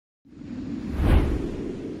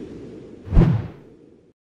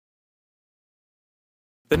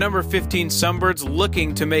The number 15 Sunbirds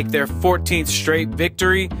looking to make their 14th straight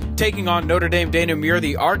victory, taking on Notre Dame de Namur,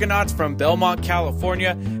 the Argonauts from Belmont,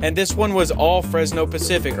 California, and this one was all Fresno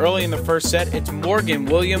Pacific. Early in the first set, it's Morgan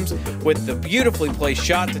Williams with the beautifully placed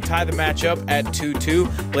shot to tie the match up at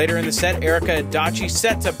 2-2. Later in the set, Erica Adachi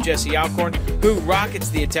sets up Jessie Alcorn, who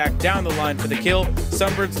rockets the attack down the line for the kill.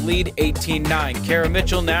 Sunbirds lead 18-9. Kara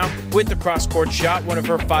Mitchell now with the cross-court shot, one of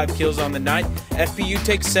her 5 kills on the night. FPU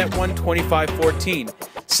takes set 1 25-14.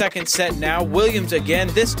 Second set now, Williams again,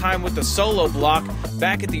 this time with the solo block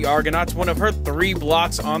back at the Argonauts, one of her 3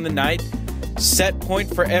 blocks on the night. Set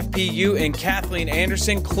point for FPU, and Kathleen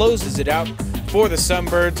Anderson closes it out for the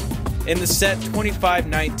Sunbirds in the set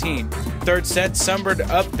 25-19. Third set, Sunbird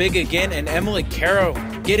up big again, and Emily Caro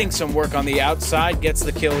getting some work on the outside gets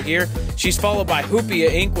the kill here. She's followed by Hoopia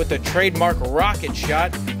Inc. with a trademark rocket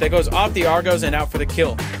shot that goes off the Argos and out for the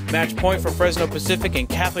kill. Match point for Fresno Pacific, and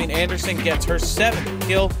Kathleen Anderson gets her 7th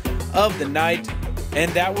kill of the night.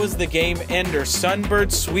 And that was the game ender.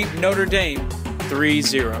 Sunbirds sweep Notre Dame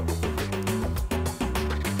 3-0.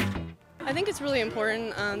 I think it's really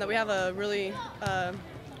important that we have a really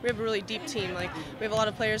deep team. Like, we have a lot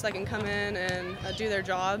of players that can come in and do their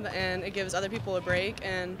job, and it gives other people a break.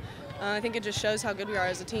 And I think it just shows how good we are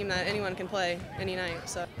as a team, that anyone can play any night.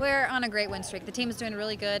 So we're on a great win streak. The team is doing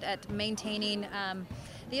really good at maintaining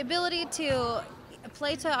the ability to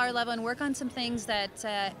play to our level and work on some things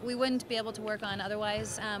that we wouldn't be able to work on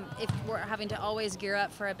otherwise if we're having to always gear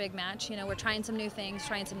up for a big match. You know, we're trying some new things,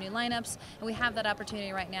 trying some new lineups, and we have that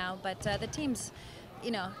opportunity right now. But the team's,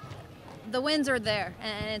 you know, the wins are there,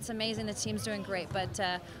 and it's amazing. The team's doing great, but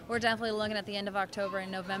we're definitely looking at the end of October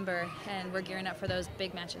and November, and we're gearing up for those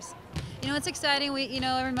big matches. You know, it's exciting. We, you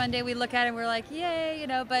know, every Monday we look at it and we're like, yay, you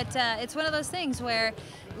know, but it's one of those things where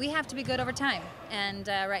we have to be good over time. And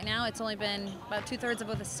right now it's only been about 2/3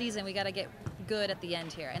 of the season. We got to get good at the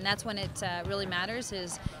end here, and that's when it really matters,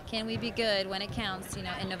 is can we be good when it counts, you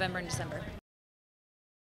know, in November and December.